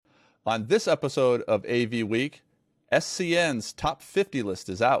On this episode of AV Week, SCN's top 50 list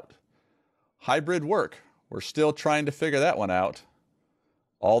is out. Hybrid work, we're still trying to figure that one out.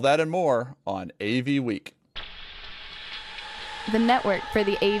 All that and more on AV Week. The network for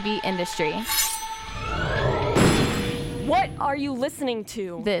the AV industry. What are you listening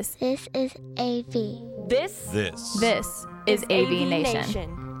to? This is AV. This is AV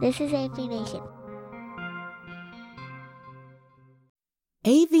Nation. This is AV Nation.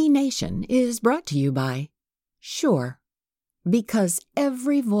 AV Nation is brought to you by Shure, because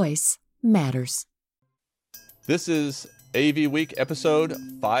every voice matters. This is AV Week episode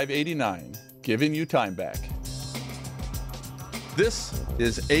 589, Giving You Time Back. This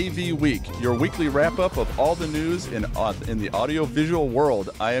is AV Week, your weekly wrap-up of all the news in the audio-visual world.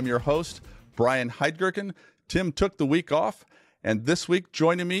 I am your host, Brian Heidgerken. Tim took the week off, and this week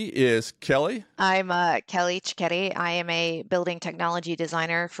joining me is Kelly. I'm Kelly Cicchetti. I am a building technology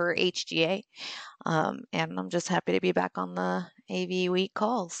designer for HGA, and I'm just happy to be back on the AV Week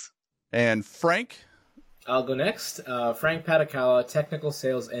calls. And Frank. I'll go next. Frank Patakawa, technical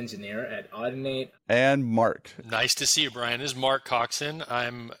sales engineer at Audinate. And Mark. Nice to see you, Brian. This is Mark Coxon.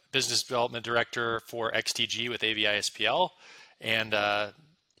 I'm business development director for XTG with AVI-SPL, and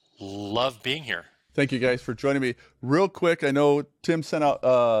love being here. Thank you guys for joining me. Real quick, I know Tim sent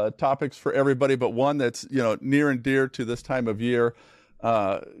out topics for everybody, but one that's near and dear to this time of year,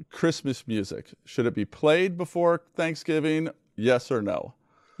 Christmas music. Should it be played before Thanksgiving? Yes or no?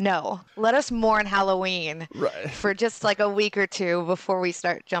 No. Let us mourn Halloween right. for just like a week or two before we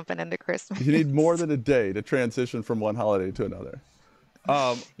start jumping into Christmas. You need more than a day to transition from one holiday to another.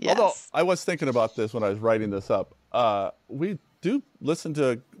 Yes. Although I was thinking about this when I was writing this up. We do listen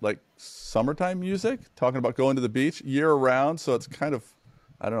to like summertime music, talking about going to the beach year round. So it's kind of,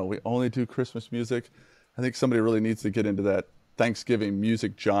 I don't know, we only do Christmas music. I think somebody really needs to get into that Thanksgiving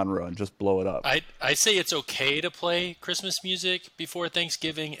music genre and just blow it up. I say it's okay to play Christmas music before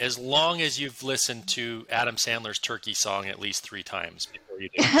Thanksgiving as long as you've listened to Adam Sandler's Turkey Song at least 3 times before you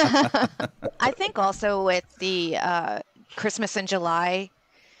do. I think also with the Christmas in July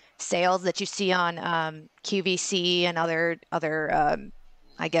sales that you see on QVC and other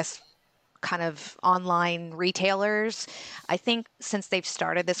I guess kind of online retailers, I think since they've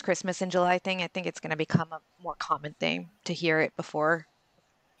started this Christmas in July thing, I think it's going to become a more common thing to hear it before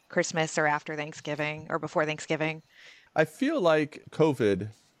Christmas or after Thanksgiving or before Thanksgiving. I feel like COVID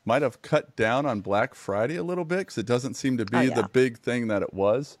might have cut down on Black Friday a little bit because it doesn't seem to be the big thing that it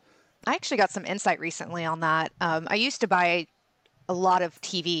was. I actually got some insight recently on that. I used to buy a lot of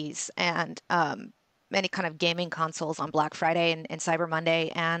TVs and many kind of gaming consoles on Black Friday and Cyber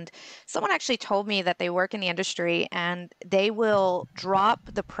Monday. And someone actually told me that they work in the industry and they will drop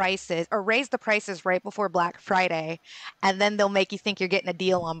the prices or raise the prices right before Black Friday. And then they'll make you think you're getting a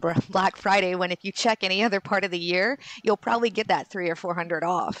deal on Black Friday when if you check any other part of the year, you'll probably get that $300 or $400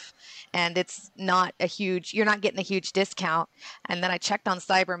 off. And it's not you're not getting a huge discount. And then I checked on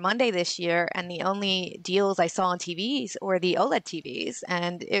Cyber Monday this year and the only deals I saw on TVs were the OLED TVs.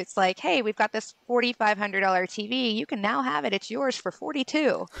 And it's like, hey, we've got this $4,500 TV. You can now have it. It's yours for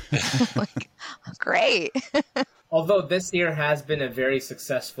 $42. Like, great. Although this year has been a very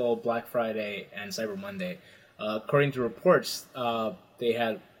successful Black Friday and Cyber Monday, according to reports, they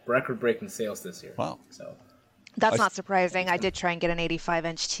had record-breaking sales this year. Wow. So that's not surprising. I did try and get an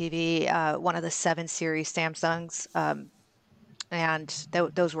 85-inch TV, one of the 7 Series Samsungs, and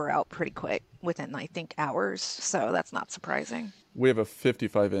those were out pretty quick, within, I think, hours. So that's not surprising. We have a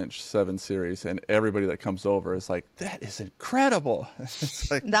 55-inch 7 Series, and everybody that comes over is like, that is incredible. It's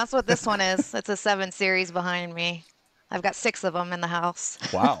like, that's what this one is. It's a 7 Series behind me. I've got 6 of them in the house.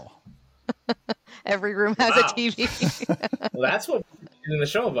 Wow. Every room has a TV. Well, that's what we're doing the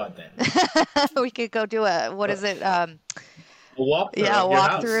show about then. We could go do a, what is it? A walkthrough. Yeah, a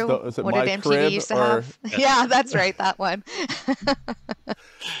walkthrough. Is it what My did MTV Crib used to or... have? Yeah, that's right, that one.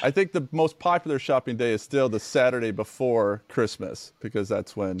 I think the most popular shopping day is still the Saturday before Christmas because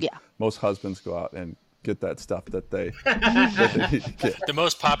that's when most husbands go out and get that stuff that they need to get. The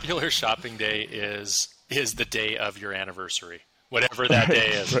most popular shopping day is the day of your anniversary, whatever that day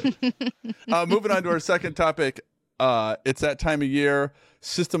is. Right. Moving on to our second topic. It's that time of year.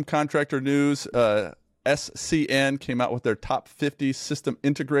 System contractor news. SCN came out with their top 50 system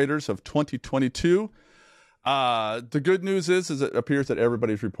integrators of 2022. The good news is it appears that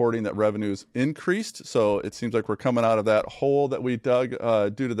everybody's reporting that revenues increased. So it seems like we're coming out of that hole that we dug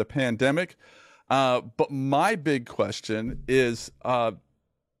due to the pandemic. But my big question is,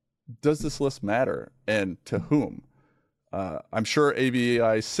 does this list matter and to whom? I'm sure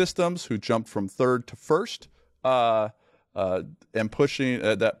AVI Systems, who jumped from third to first, and pushing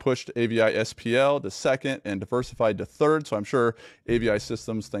that pushed AVI SPL to second and Diversified to third. So I'm sure AVI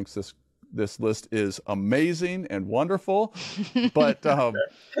Systems thinks this list is amazing and wonderful. But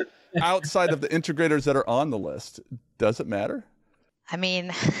outside of the integrators that are on the list, does it matter? I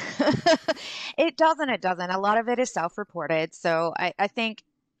mean, it doesn't. A lot of it is self-reported. So I think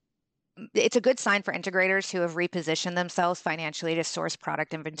it's a good sign for integrators who have repositioned themselves financially to source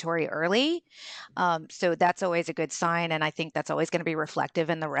product inventory early. So that's always a good sign. And I think that's always going to be reflective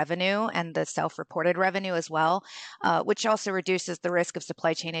in the revenue and the self-reported revenue as well, which also reduces the risk of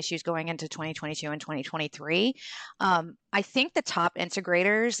supply chain issues going into 2022 and 2023. I think the top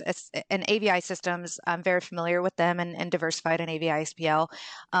integrators and AVI Systems, I'm very familiar with them and Diversified and AVI SPL.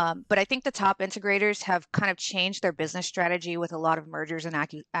 But I think the top integrators have kind of changed their business strategy with a lot of mergers and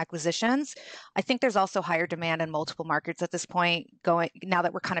acquisitions. I think there's also higher demand in multiple markets at this point, now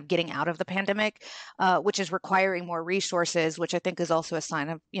that we're kind of getting out of the pandemic, which is requiring more resources, which I think is also a sign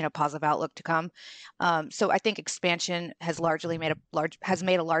of positive outlook to come. So I think expansion has made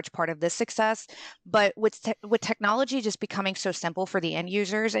a large part of this success. But with technology just becoming so simple for the end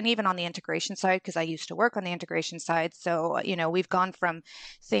users, and even on the integration side, because I used to work on the integration side. So, we've gone from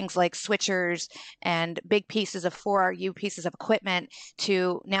things like switchers and big pieces of 4RU pieces of equipment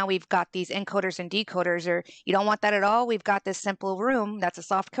to now we've got these encoders and decoders, or you don't want that at all. We've got this simple room that's a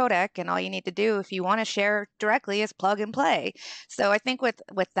soft codec, and all you need to do if you want to share directly is plug and play. So I think with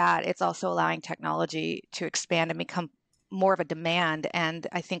that, it's also allowing technology to expand and become more of a demand. And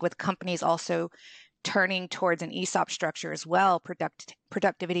I think with companies also turning towards an ESOP structure as well,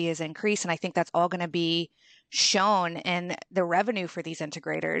 productivity is increased. And I think that's all going to be shown in the revenue for these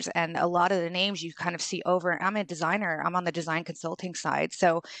integrators. And a lot of the names you kind of see over, I'm a designer, I'm on the design consulting side.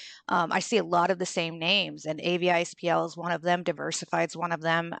 So I see a lot of the same names, and AVI SPL is one of them, Diversified is one of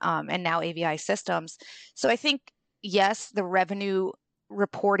them, and now AVI Systems. So I think, yes, the revenue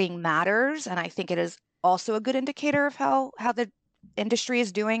reporting matters. And I think it is also a good indicator of how the industry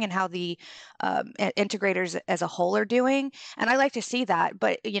is doing and how the integrators as a whole are doing. And I like to see that,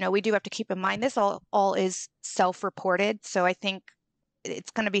 but we do have to keep in mind this all is self-reported. So I think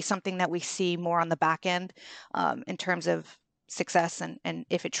it's going to be something that we see more on the back end in terms of success and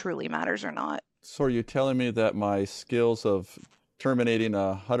if it truly matters or not. So are you telling me that my skills of terminating a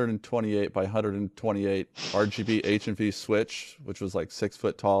 128 by 128 RGB H&V switch, which was like 6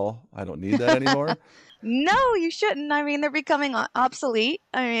 foot tall, I don't need that anymore? No, you shouldn't. I mean, they're becoming obsolete.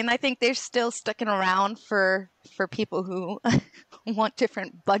 I mean, I think they're still sticking around for people who want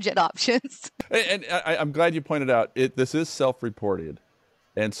different budget options. And I'm glad you pointed out this is self-reported,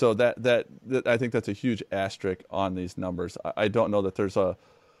 and so that I think that's a huge asterisk on these numbers. I don't know that there's a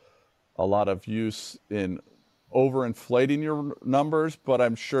lot of use in overinflating your numbers, but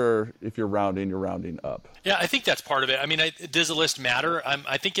I'm sure if you're rounding up. Yeah, I think that's part of it. I mean, does the list matter?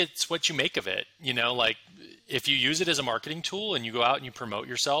 I think it's what you make of it. Like if you use it as a marketing tool and you go out and you promote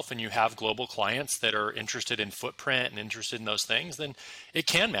yourself and you have global clients that are interested in footprint and interested in those things, then it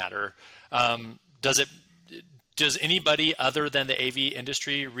can matter. Does anybody other than the AV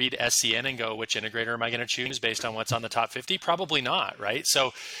industry read SCN and go, which integrator am I going to choose based on what's on the top 50? Probably not, right?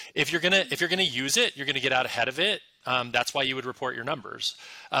 So if you're gonna use it, you're gonna get out ahead of it. That's why you would report your numbers.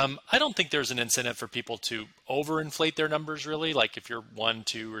 I don't think there's an incentive for people to overinflate their numbers, really. Like if you're 1,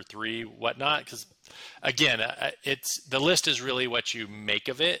 2, or 3, whatnot, because again, the list is really what you make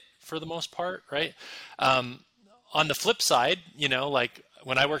of it for the most part, right? On the flip side, like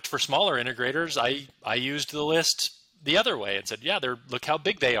when I worked for smaller integrators, I used the list the other way and said, yeah, look how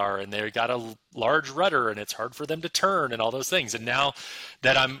big they are, and they got a large rudder, and it's hard for them to turn, and all those things. And now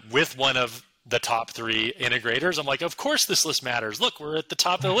that I'm with one of the top 3 integrators, I'm like, of course this list matters. Look, we're at the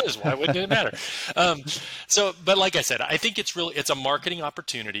top of the list. Why wouldn't it matter? But like I said, I think it's a marketing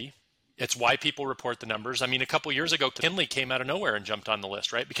opportunity. It's why people report the numbers. I mean, a couple years ago, Kinley came out of nowhere and jumped on the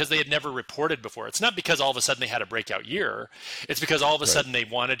list, right? Because they had never reported before. It's not because all of a sudden they had a breakout year. It's because all of a sudden they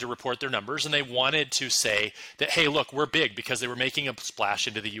wanted to report their numbers, and they wanted to say that, hey, look, we're big, because they were making a splash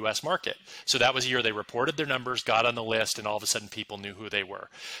into the US market. So that was a year they reported their numbers, got on the list, and all of a sudden people knew who they were.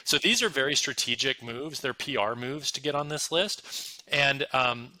 So these are very strategic moves. They're PR moves to get on this list. And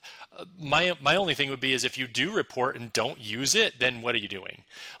my only thing would be is if you do report and don't use it, then what are you doing?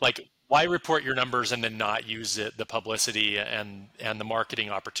 Like, why report your numbers and then not use it, the publicity and the marketing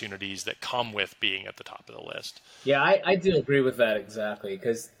opportunities that come with being at the top of the list? Yeah, I do agree with that exactly,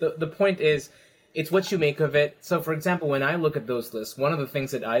 because the point is, it's what you make of it. So, for example, when I look at those lists, one of the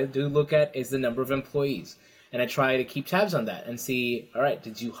things that I do look at is the number of employees. And I try to keep tabs on that and see, all right,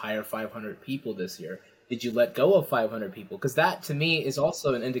 did you hire 500 people this year? Did you let go of 500 people? Because that, to me, is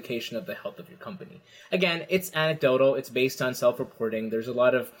also an indication of the health of your company. Again, it's anecdotal. It's based on self-reporting. There's a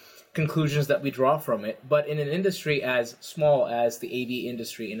lot of conclusions that we draw from it. But in an industry as small as the AV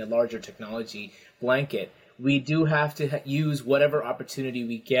industry, in a larger technology blanket, we do have to use whatever opportunity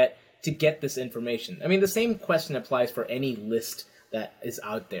we get to get this information. I mean, the same question applies for any list that is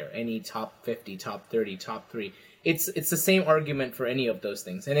out there, any top 50, top 30, top 3. It's the same argument for any of those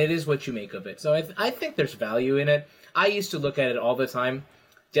things, and it is what you make of it. So I think there's value in it. I used to look at it all the time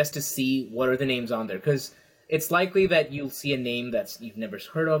just to see what are the names on there, because it's likely that you'll see a name that's you've never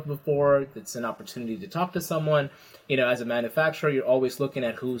heard of before. It's an opportunity to talk to someone. You know, as a manufacturer, you're always looking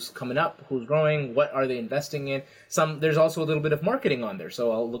at who's coming up, who's growing, what are they investing in. There's also a little bit of marketing on there,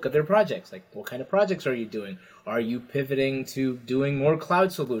 so I'll look at their projects. Like, what kind of projects are you doing? Are you pivoting to doing more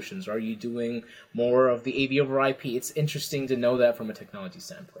cloud solutions? Are you doing more of the AV over IP? It's interesting to know that from a technology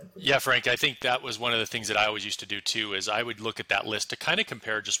standpoint. Yeah, Frank, I think that was one of the things that I always used to do too, is I would look at that list to kind of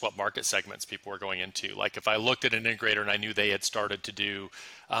compare just what market segments people were going into. Like if I looked at an integrator and I knew they had started to do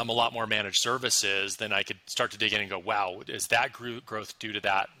a lot more managed services, then I could start to dig in and go, wow, is that growth due to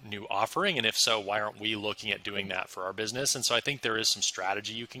that new offering? And if so, why aren't we looking at doing that for our business? And so I think there is some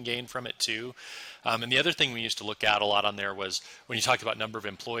strategy you can gain from it too. And the other thing we used to look at a lot on there was when you talked about number of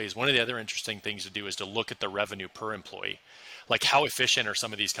employees, one of the other interesting things to do is to look at the revenue per employee. Like how efficient are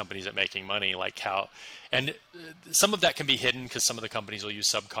some of these companies at making money? And some of that can be hidden because some of the companies will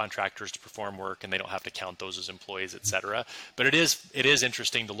use subcontractors to perform work and they don't have to count those as employees, et cetera. But it is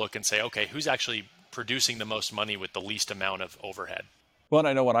interesting to look and say, okay, who's actually producing the most money with the least amount of overhead? Well, and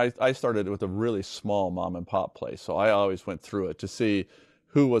I know when I started with a really small mom and pop place, so I always went through it to see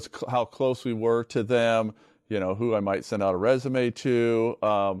how close we were to them, who I might send out a resume to,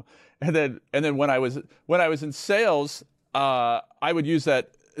 and then when I was in sales, I would use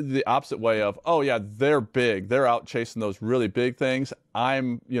that the opposite way of, oh yeah, they're big, they're out chasing those really big things.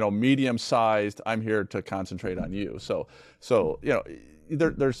 I'm medium sized. I'm here to concentrate on you. So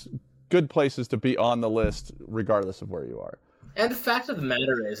there's good places to be on the list regardless of where you are. And the fact of the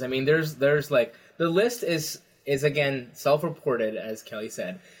matter is, I mean, there's like the list is again self-reported, as Kelly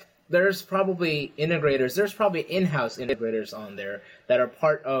said. There's probably integrators, there's probably in-house integrators on there that are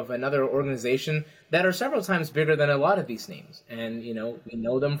part of another organization that are several times bigger than a lot of these names. And, we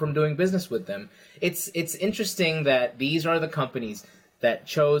know them from doing business with them. It's interesting that these are the companies that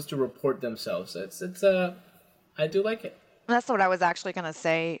chose to report themselves. I do like it. That's what I was actually going to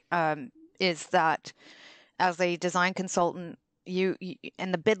say, is that as a design consultant, you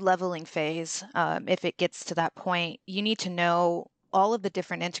in the bid leveling phase, if it gets to that point, you need to know all of the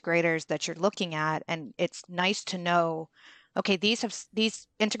different integrators that you're looking at, and it's nice to know, okay, these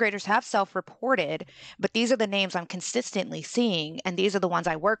integrators have self-reported, but these are the names I'm consistently seeing, and these are the ones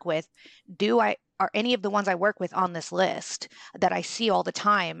I work with. Are any of the ones I work with on this list that I see all the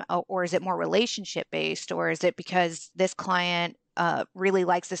time, or is it more relationship based, or is it because this client really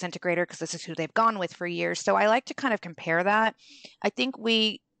likes this integrator because this is who they've gone with for years? So I like to kind of compare that. I think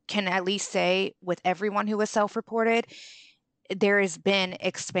we can at least say with everyone who was self-reported, there has been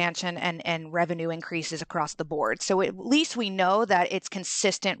expansion and revenue increases across the board. So at least we know that it's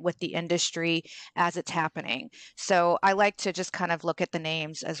consistent with the industry as it's happening. So I like to just kind of look at the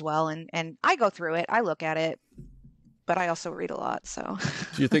names as well. And I go through it, I look at it, but I also read a lot. So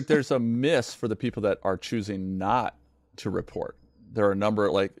do you think there's a miss for the people that are choosing not to report? There are a number,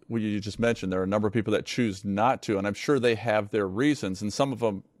 like you just mentioned, there are a number of people that choose not to, and I'm sure they have their reasons, and some of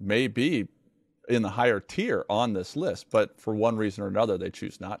them may be in the higher tier on this list, but for one reason or another, they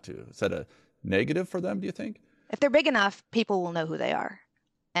choose not to. Is that a negative for them, do you think? If they're big enough, people will know who they are,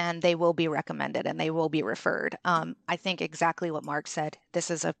 and they will be recommended, and they will be referred. I think exactly what Mark said. This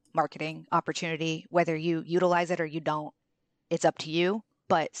is a marketing opportunity. Whether you utilize it or you don't, it's up to you.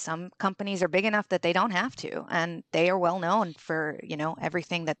 But some companies are big enough that they don't have to, and they are well known for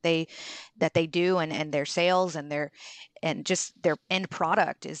everything that they do, and their sales and just their end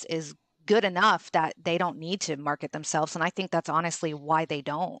product is good enough that they don't need to market themselves. And I think that's honestly why they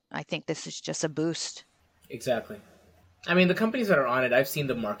don't. I think this is just a boost. Exactly. I mean, the companies that are on it, I've seen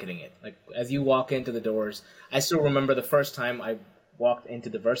them marketing it. Like as you walk into the doors, I still remember the first time I walked into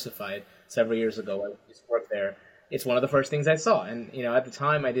Diversified several years ago. I used to work there. It's one of the first things I saw. And, at the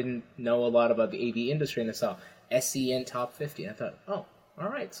time I didn't know a lot about the AV industry, and I saw SCN Top 50. And I thought, oh, all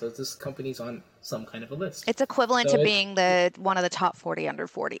right, so this company's on some kind of a list. It's equivalent to being one of the top 40 under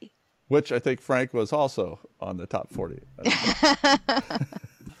 40. Which I think Frank was also on the top 40.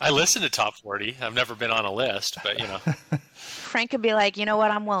 I listen to top 40. I've never been on a list, but Frank could be like, you know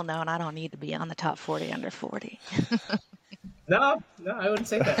what? I'm well known. I don't need to be on the top 40 under 40. No, I wouldn't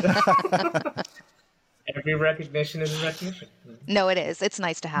say that. Every recognition is a recognition. No, it is. It's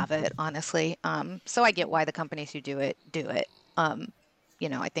nice to have it, honestly. So I get why the companies who do it.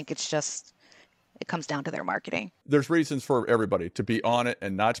 I think it's just, it comes down to their marketing. There's reasons for everybody to be on it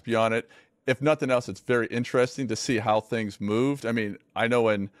and not to be on it. If nothing else, it's very interesting to see how things moved. I mean, I know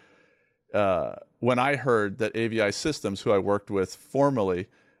when I heard that AVI Systems, who I worked with formerly,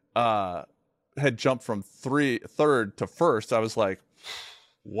 had jumped from third to first, I was like,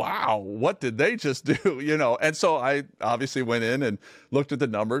 wow, what did they just do? And so I obviously went in and looked at the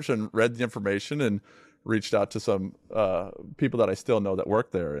numbers and read the information and reached out to some people that I still know that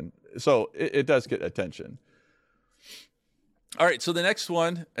work there. And so it does get attention. All right. So the next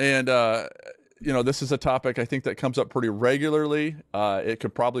one, and, this is a topic I think that comes up pretty regularly. It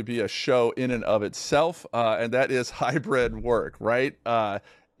could probably be a show in and of itself, and that is hybrid work, right?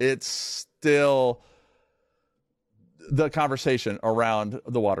 It's still the conversation around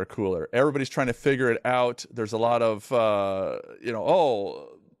the water cooler. Everybody's trying to figure it out. There's a lot of, I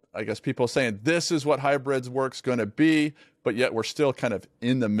guess people saying this is what hybrid work's going to be, but yet we're still kind of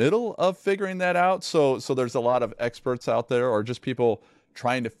in the middle of figuring that out. So there's a lot of experts out there or just people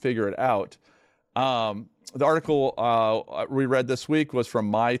trying to figure it out. The article we read this week was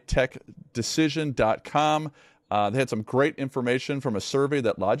from mytechdecision.com. They had some great information from a survey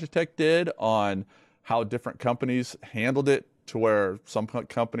that Logitech did on how different companies handled it, to where some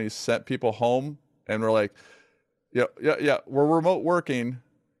companies sent people home and were like, yeah, we're remote working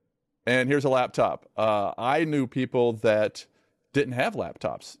and here's a laptop. I knew people that didn't have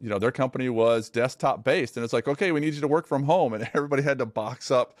laptops. Their company was desktop based, and it's like, okay, we need you to work from home. And everybody had to box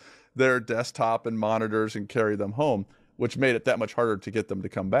up their desktop and monitors and carry them home, which made it that much harder to get them to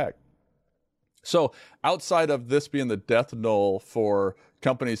come back. So outside of this being the death knell for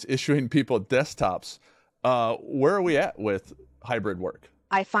companies issuing people desktops, where are we at with hybrid work?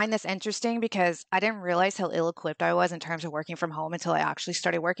 I find this interesting because I didn't realize how ill-equipped I was in terms of working from home until I actually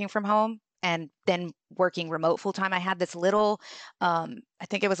started working from home and then working remote full-time. I had this little, I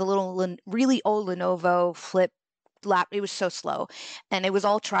think it was a little really old Lenovo flip lap. It was so slow, and it was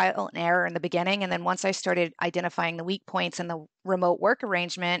all trial and error in the beginning. And then once I started identifying the weak points in the remote work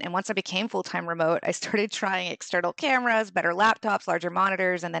arrangement, and once I became full-time remote, I started trying external cameras, better laptops, larger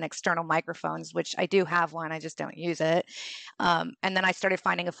monitors, and then external microphones, which I do have one, I just don't use it. And then I started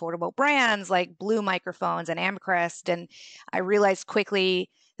finding affordable brands like Blue microphones and Amcrest, and I realized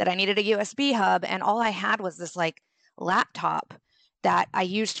quickly that I needed a USB hub, and all I had was this laptop that I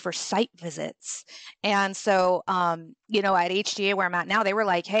used for site visits. And so, at HGA where I'm at now, they were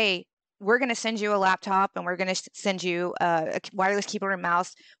like, hey, we're going to send you a laptop and we're going to send you a wireless keyboard and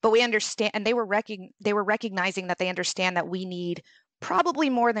mouse. But we understand, and they were recognizing that they understand that we need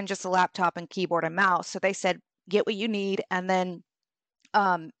probably more than just a laptop and keyboard and mouse. So they said, get what you need and then,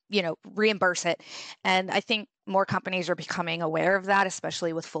 reimburse it. And I think more companies are becoming aware of that,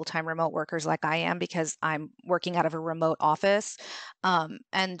 especially with full-time remote workers like I am, because I'm working out of a remote office.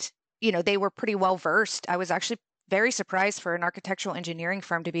 They were pretty well versed. I was actually very surprised for an architectural engineering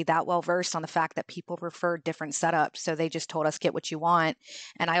firm to be that well versed on the fact that people prefer different setups. So they just told us, get what you want.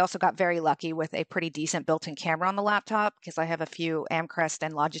 And I also got very lucky with a pretty decent built-in camera on the laptop because I have a few Amcrest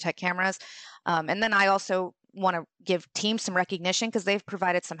and Logitech cameras. And then I also want to give Teams some recognition because they've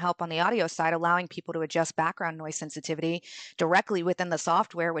provided some help on the audio side, allowing people to adjust background noise sensitivity directly within the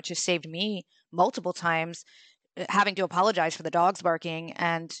software, which has saved me multiple times having to apologize for the dogs barking.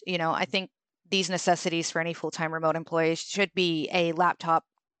 And, I think these necessities for any full-time remote employees should be a laptop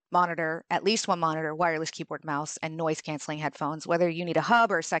monitor, at least one monitor, wireless keyboard, mouse, and noise-canceling headphones. Whether you need a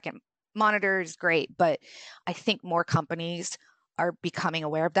hub or a second monitor is great, but I think more companies are becoming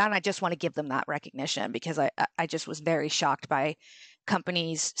aware of that. And I just want to give them that recognition because I just was very shocked by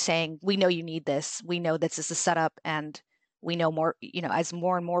companies saying, we know you need this. We know this is a setup, and we know more, as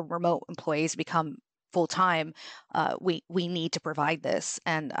more and more remote employees become full-time, we need to provide this.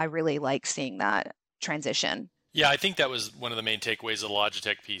 And I really like seeing that transition. Yeah, I think that was one of the main takeaways of the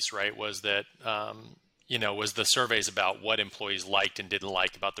Logitech piece, right? Was that, was the surveys about what employees liked and didn't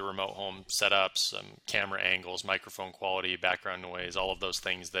like about the remote home setups, camera angles, microphone quality, background noise, all of those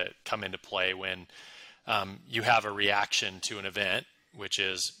things that come into play when you have a reaction to an event, which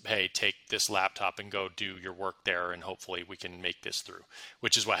is, hey, take this laptop and go do your work there, and hopefully we can make this through,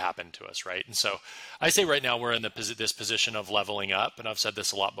 which is what happened to us, right? And so I say right now we're in this position of leveling up, and I've said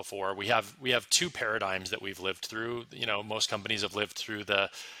this a lot before. We have two paradigms that we've lived through. Most companies have lived through the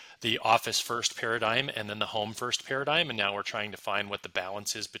the office first paradigm and then the home first paradigm. And now we're trying to find what the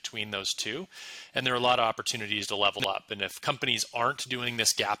balance is between those two. And there are a lot of opportunities to level up. And if companies aren't doing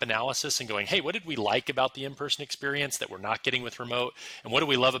this gap analysis and going, hey, what did we like about the in-person experience that we're not getting with remote? And what do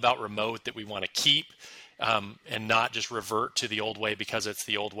we love about remote that we want to keep? And not just revert to the old way because it's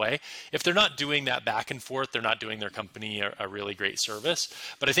the old way. If they're not doing that back and forth, they're not doing their company a really great service.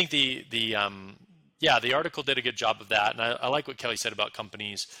 But I think the article did a good job of that. And I like what Kelly said about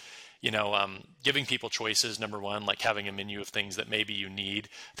companies, giving people choices, number one, like having a menu of things that maybe you need.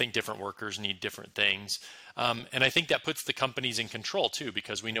 I think different workers need different things. And I think that puts the companies in control too,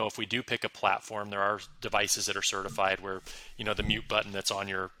 because we know if we do pick a platform, there are devices that are certified where, the mute button that's on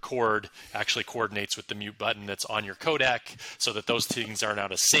your cord actually coordinates with the mute button that's on your codec so that those things aren't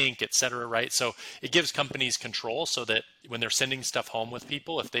out of sync, et cetera, right? So it gives companies control so that when they're sending stuff home with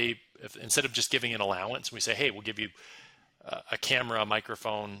people, if instead of just giving an allowance, we say, hey, we'll give you a camera, a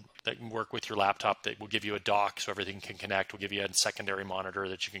microphone that can work with your laptop, that will give you a dock so everything can connect. We'll give you a secondary monitor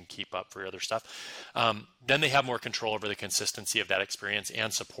that you can keep up for your other stuff. Then they have more control over the consistency of that experience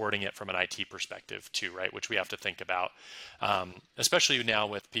and supporting it from an IT perspective too, right? Which we have to think about, especially now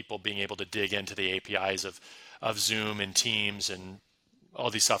with people being able to dig into the APIs of Zoom and Teams and all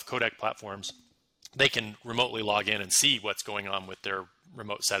these soft codec platforms. They can remotely log in and see what's going on with their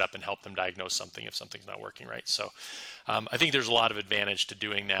remote setup and help them diagnose something if something's not working right. So I think there's a lot of advantage to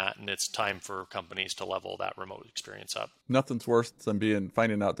doing that, and it's time for companies to level that remote experience up. Nothing's worse than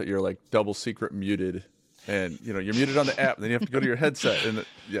finding out that you're like double secret muted, and you're muted on the app, and then you have to go to your headset, and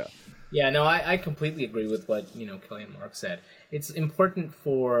Yeah, no, I completely agree with what Kelly and Mark said. It's important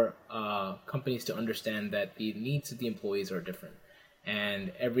for companies to understand that the needs of the employees are different,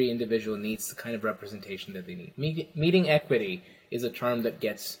 and every individual needs the kind of representation that they need. Meeting equity is a term that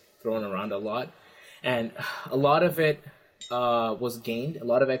gets thrown around a lot, and a lot of it was gained. A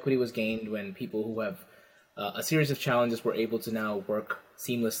lot of equity was gained when people who have a series of challenges were able to now work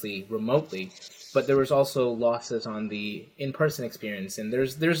seamlessly remotely. But there was also losses on the in-person experience, and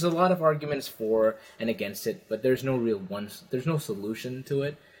there's a lot of arguments for and against it, but there's no there's no solution to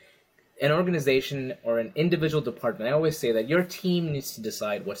it. An organization or an individual department, I always say that your team needs to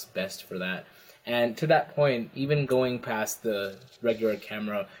decide what's best for that. And to that point, even going past the regular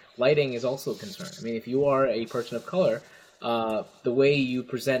camera, lighting is also a concern. I mean, if you are a person of color, the way you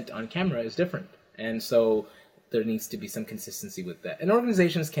present on camera is different. And so there needs to be some consistency with that. And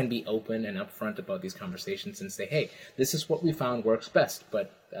organizations can be open and upfront about these conversations and say, hey, this is what we found works best,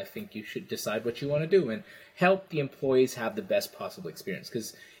 but I think you should decide what you want to do and help the employees have the best possible experience.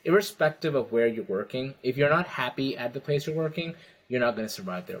 Because irrespective of where you're working, if you're not happy at the place you're working, you're not going to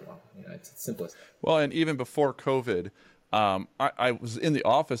survive there long. It's as simple as that. Well, and even before COVID, I was in the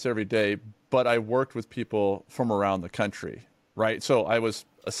office every day, but I worked with people from around the country, right? So I was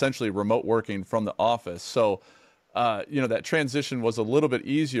essentially remote working from the office. So, that transition was a little bit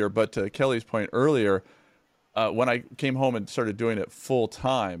easier. But to Kelly's point earlier, when I came home and started doing it full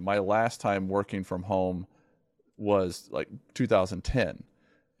time, my last time working from home was like 2010,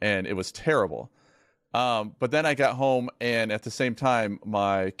 and it was terrible. But then I got home, and at the same time,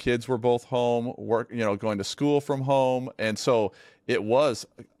 my kids were both home, going to school from home. And so it was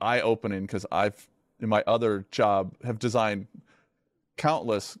eye-opening because I've, in my other job, have designed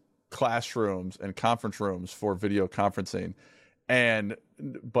countless classrooms and conference rooms for video conferencing,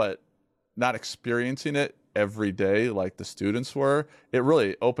 but not experiencing it every day like the students were. It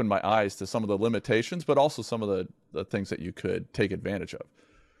really opened my eyes to some of the limitations, but also some of the things that you could take advantage of.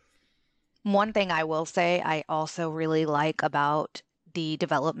 One thing I will say I also really like about the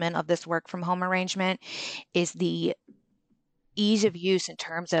development of this work from home arrangement is the ease of use in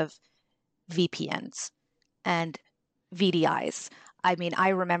terms of VPNs and VDIs. I mean, I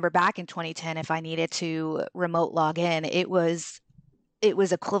remember back in 2010, if I needed to remote log in, it was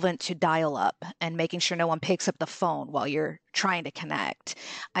equivalent to dial up and making sure no one picks up the phone while you're trying to connect.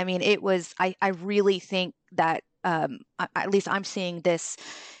 I mean, I really think that at least I'm seeing this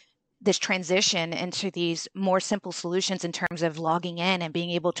transition into these more simple solutions in terms of logging in and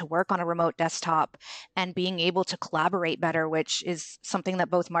being able to work on a remote desktop and being able to collaborate better, which is something that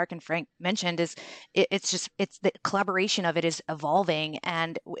both Mark and Frank mentioned. It's the collaboration of it is evolving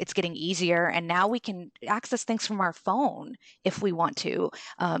and it's getting easier. And now we can access things from our phone if we want to.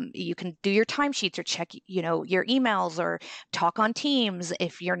 You can do your timesheets or check, your emails or talk on Teams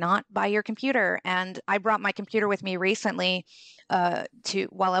if you're not by your computer. And I brought my computer with me recently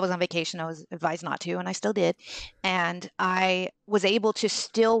while I was on vacation. I was advised not to, and I still did. And I was able to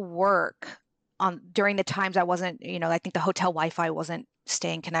still work during the times I wasn't, I think the hotel Wi-Fi wasn't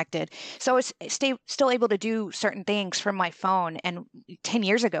staying connected. So I was still able to do certain things from my phone. And 10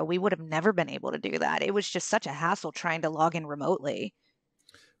 years ago, we would have never been able to do that. It was just such a hassle trying to log in remotely.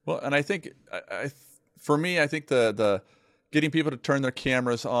 Well, and I think for me, I think the getting people to turn their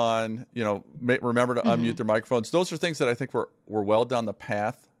cameras on, remember to unmute their microphones. Those are things that I think we're well down the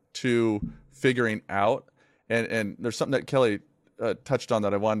path to figuring out. And there's something that Kelly touched on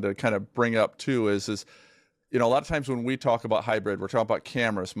that I wanted to kind of bring up too is a lot of times when we talk about hybrid, we're talking about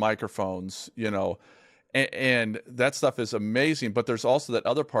cameras, microphones, and that stuff is amazing. But there's also that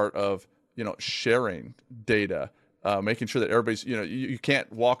other part of, sharing data, making sure that everybody's, you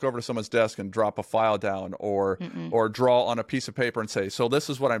can't walk over to someone's desk and drop a file down or draw on a piece of paper and say, so this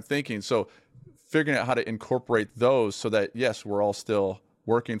is what I'm thinking. So figuring out how to incorporate those so that, yes, we're all still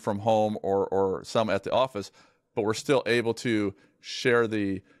working from home or some at the office, but we're still able to share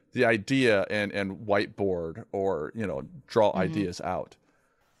the idea and whiteboard or, draw ideas out.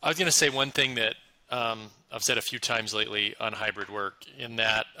 I was going to say one thing that I've said a few times lately on hybrid work in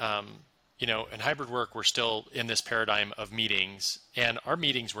that, in hybrid work, we're still in this paradigm of meetings, and our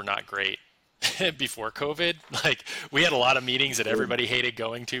meetings were not great before COVID. Like, we had a lot of meetings that everybody hated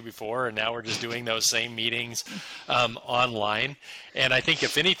going to before, and now we're just doing those same meetings online. And I think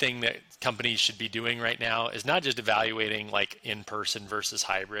if anything that companies should be doing right now is not just evaluating like in-person versus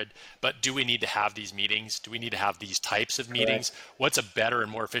hybrid, but do we need to have these meetings? Do we need to have these types of meetings? Correct. What's a better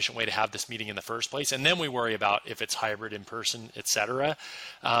and more efficient way to have this meeting in the first place? And then we worry about if it's hybrid, in person, et cetera.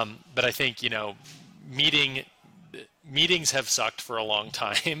 But I think, meetings have sucked for a long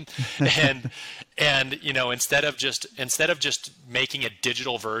time, and instead of just making a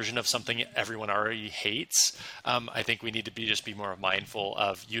digital version of something everyone already hates, I think we need to be more mindful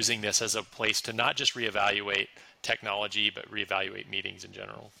of using this as a place to not just reevaluate technology, but reevaluate meetings in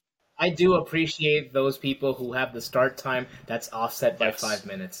general. I do appreciate those people who have the start time that's offset by 5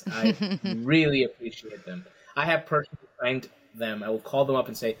 minutes. I really appreciate them. I have personally thanked them. I will call them up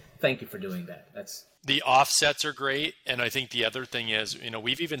and say, thank you for doing that. The offsets are great, and I think the other thing is,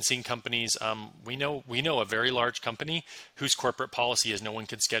 we've even seen companies. We know a very large company whose corporate policy is no one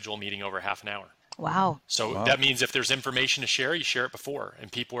can schedule a meeting over half an hour. Wow! So that means if there's information to share, you share it before,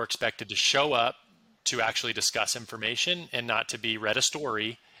 and people are expected to show up to actually discuss information and not to be read a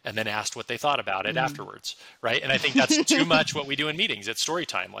story and then asked what they thought about it afterwards, right? And I think that's too much what we do in meetings. It's story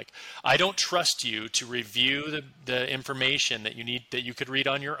time. Like, I don't trust you to review the information that you could read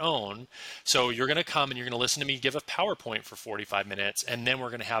on your own. So you're going to come and you're going to listen to me give a PowerPoint for 45 minutes, and then we're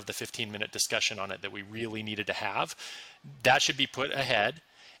going to have the 15-minute discussion on it that we really needed to have. That should be put ahead.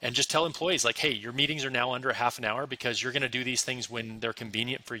 And just tell employees, like, hey, your meetings are now under a half an hour because you're going to do these things when they're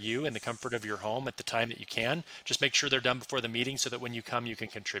convenient for you in the comfort of your home at the time that you can. Just make sure they're done before the meeting so that when you come, you can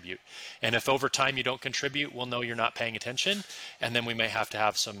contribute. And if over time you don't contribute, we'll know you're not paying attention. And then we may have to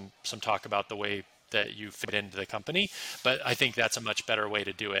have some talk about the way that you fit into the company. But I think that's a much better way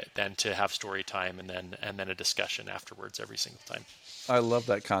to do it than to have story time and then a discussion afterwards every single time. I love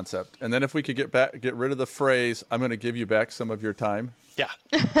that concept. And then if we could get rid of the phrase, I'm going to give you back some of your time. Yeah.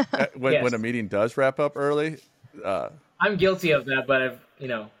 When a meeting does wrap up early. I'm guilty of that, but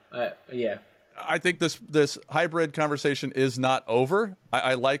yeah. I think this hybrid conversation is not over.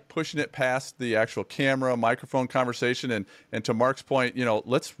 I like pushing it past the actual camera, microphone conversation. And to Mark's point,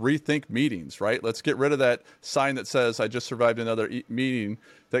 let's rethink meetings, right? Let's get rid of that sign that says, I just survived another meeting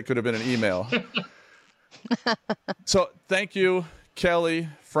that could have been an email. So thank you, Kelly,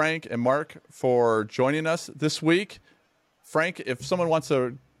 Frank, and Mark for joining us this week. Frank, if someone wants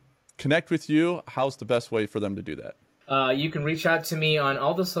to connect with you, how's the best way for them to do that? You can reach out to me on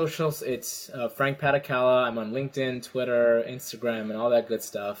all the socials. It's Frank Patakala. I'm on LinkedIn, Twitter, Instagram, and all that good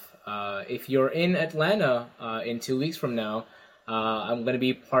stuff. If you're in Atlanta in 2 weeks from now, I'm going to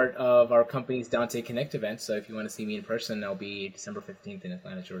be part of our company's Dante Connect event. So if you want to see me in person, I'll be December 15th in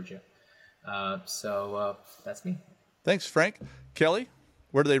Atlanta, Georgia. So that's me. Thanks, Frank. Kelly,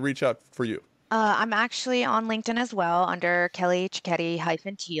 where do they reach out for you? I'm actually on LinkedIn as well under Kelly Cicchetti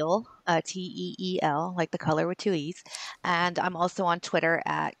 -Teal, Teel, like the color with 2 E's. And I'm also on Twitter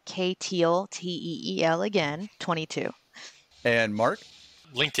at KTeel, Teel again, 22. And Mark?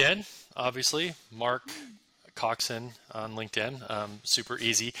 LinkedIn, obviously. Mark Coxon on LinkedIn. Super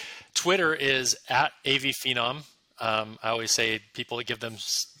easy. Twitter is at AVPhenom. I always say people that give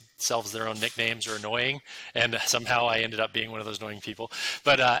themselves their own nicknames are annoying, and somehow I ended up being one of those annoying people.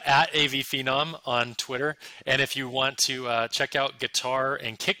 But at AVPhenom on Twitter. And if you want to check out guitar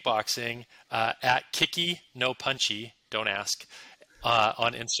and kickboxing, at Kicky No Punchy, don't ask,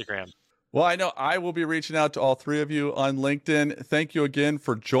 on Instagram. Well, I know I will be reaching out to all three of you on LinkedIn. Thank you again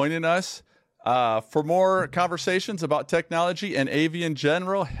for joining us. For more conversations about technology and AV in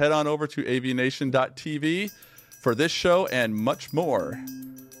general, head on over to avnation.tv for this show and much more.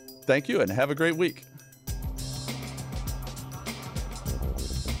 Thank you and have a great week.